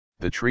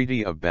The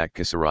Treaty of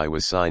Bakhchisaray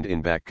was signed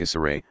in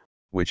Bakhchisaray,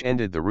 which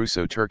ended the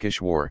Russo-Turkish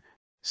War,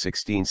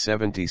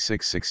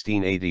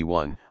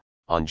 1676-1681,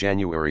 on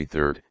January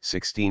 3,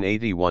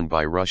 1681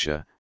 by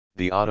Russia,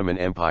 the Ottoman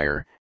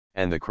Empire,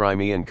 and the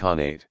Crimean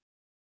Khanate.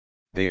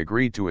 They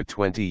agreed to a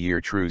 20-year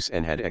truce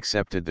and had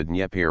accepted the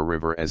Dnieper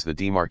River as the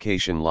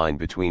demarcation line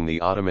between the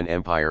Ottoman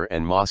Empire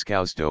and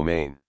Moscow's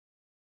domain.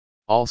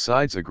 All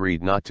sides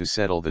agreed not to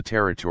settle the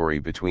territory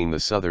between the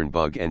Southern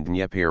Bug and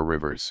Dnieper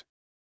rivers.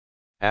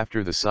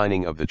 After the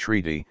signing of the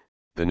treaty,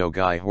 the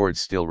Nogai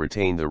hordes still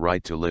retained the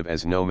right to live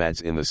as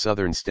nomads in the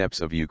southern steppes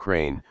of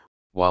Ukraine,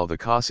 while the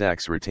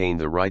Cossacks retained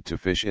the right to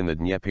fish in the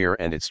Dnieper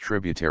and its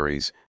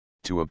tributaries,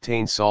 to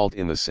obtain salt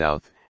in the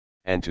south,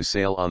 and to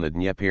sail on the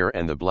Dnieper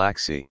and the Black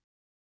Sea.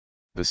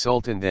 The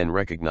Sultan then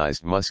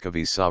recognized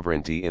Muscovy's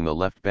sovereignty in the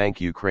left bank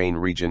Ukraine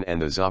region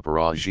and the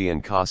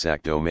Zaporozhian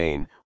Cossack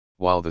domain,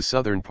 while the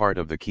southern part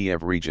of the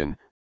Kiev region,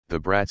 the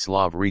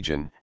Bratslav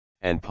region,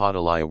 and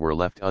Podolia were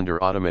left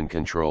under Ottoman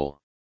control.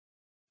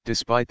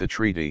 Despite the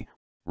treaty,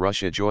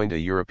 Russia joined a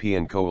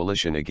European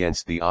coalition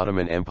against the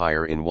Ottoman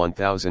Empire in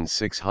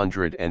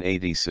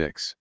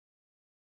 1686.